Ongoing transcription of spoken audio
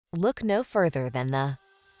Look no further than the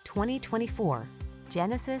 2024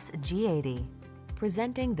 Genesis G80.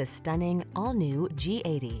 Presenting the stunning, all-new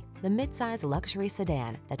G80, the midsize luxury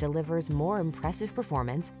sedan that delivers more impressive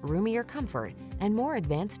performance, roomier comfort, and more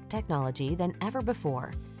advanced technology than ever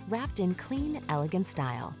before, wrapped in clean, elegant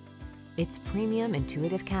style. Its premium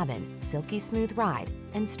intuitive cabin, silky smooth ride,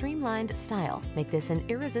 and streamlined style make this an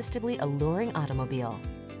irresistibly alluring automobile.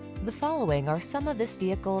 The following are some of this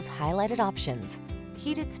vehicle's highlighted options: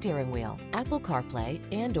 heated steering wheel, Apple CarPlay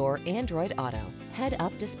and/or Android Auto,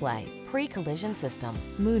 head-up display, pre-collision system,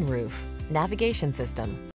 moonroof, navigation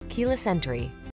system, keyless entry,